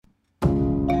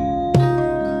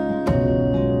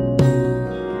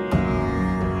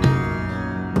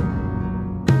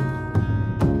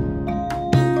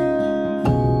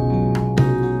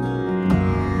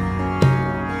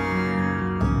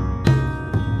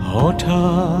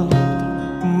হঠাৎ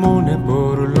মনে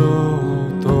পড়লো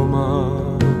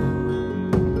তোমার,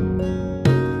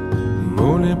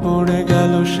 মনে পড়ে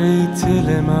গেল সেই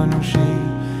ছেলে মানুষই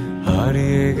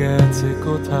হারিয়ে গেছে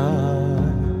কোথায়।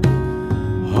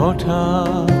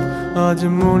 হঠাৎ আজ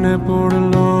মনে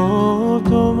পড়লো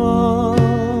তোমার,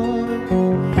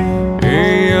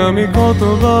 এই আমি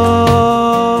কতবার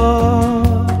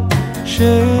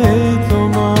সেই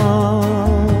তোমার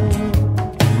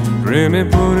প্রেমে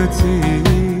পড়েছি,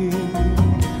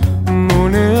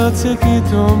 মনে আছে কি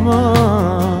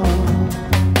তোমার?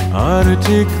 আর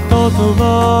ঠিক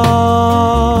ততবার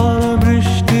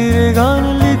বৃষ্টির গান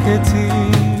লিখেছি,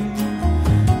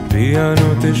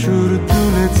 পিয়ানোতে সুর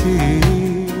তুলেছি,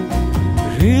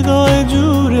 হৃদয়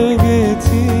জুড়ে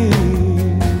গেছি।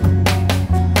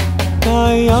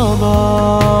 তাই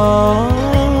আবার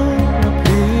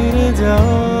ফিরে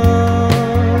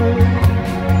যাই,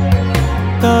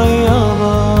 তাই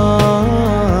আবার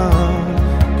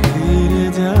ফিরে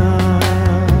যাই।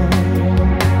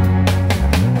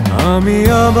 আমি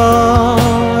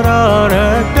আবার আর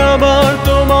একবার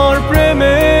তোমার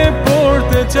প্রেমে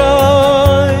পড়তে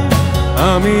চাই,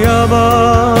 আমি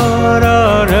আবার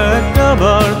আর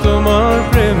একবার তোমার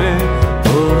প্রেমে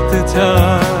পড়তে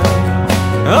চাই।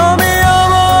 আমি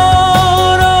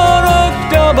আবার আর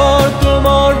একবার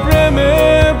তোমার প্রেমে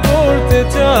পড়তে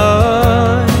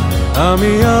চাই,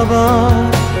 আমি আবার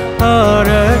আর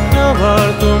একবার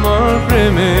তোমার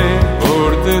প্রেমে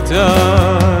পড়তে চাই।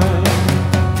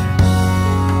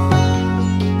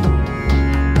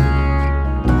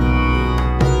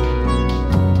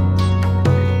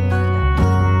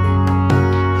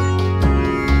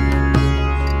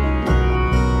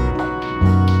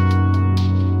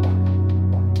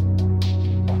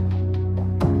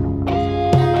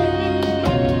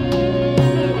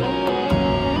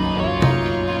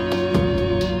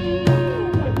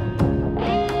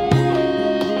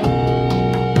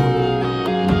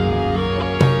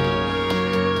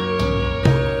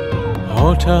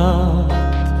 হঠাৎ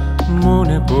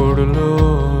মনে পড়লো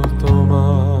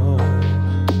তোমার,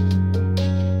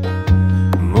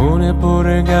 মনে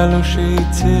পড়ে গেল সেই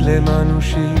ছেলে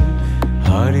মানুষই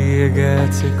হারিয়ে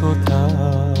গেছে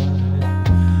কোথায়।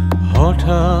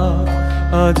 হঠাৎ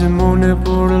আজ মনে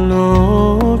পড়লো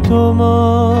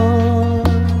তোমার,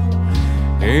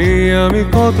 এই আমি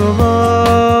কতবার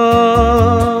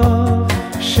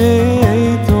সেই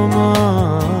তোমার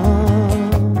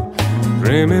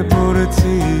প্রেমে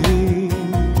পড়েছি,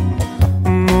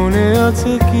 মনে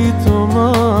আছে কি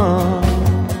তোমার?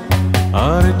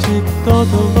 আর ঠিক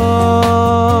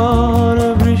ততবার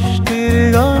বৃষ্টির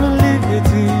গান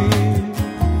লিখেছি,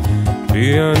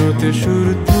 পিয়ানোতে সুর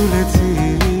তুলেছি,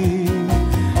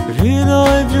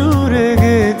 হৃদয় জুড়ে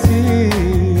গেছি।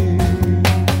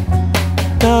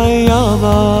 তাই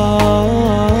আবার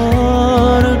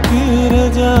ফিরে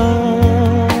যাই,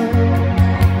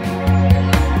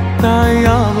 তাই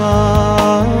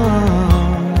আবার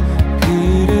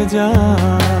ফিরে যাই।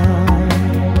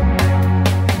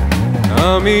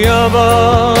 আমি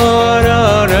আবার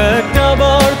আর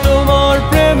একবার তোমার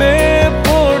প্রেমে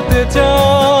পড়তে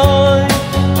চাই,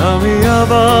 আমি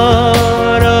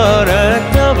আবার আর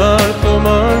একবার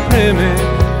তোমার প্রেমে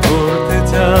পড়তে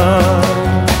চাই।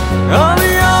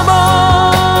 আমি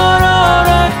আবার আর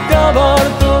একবার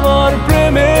তোমার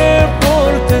প্রেমে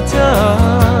পড়তে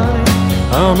চাই,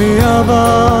 আমি আবার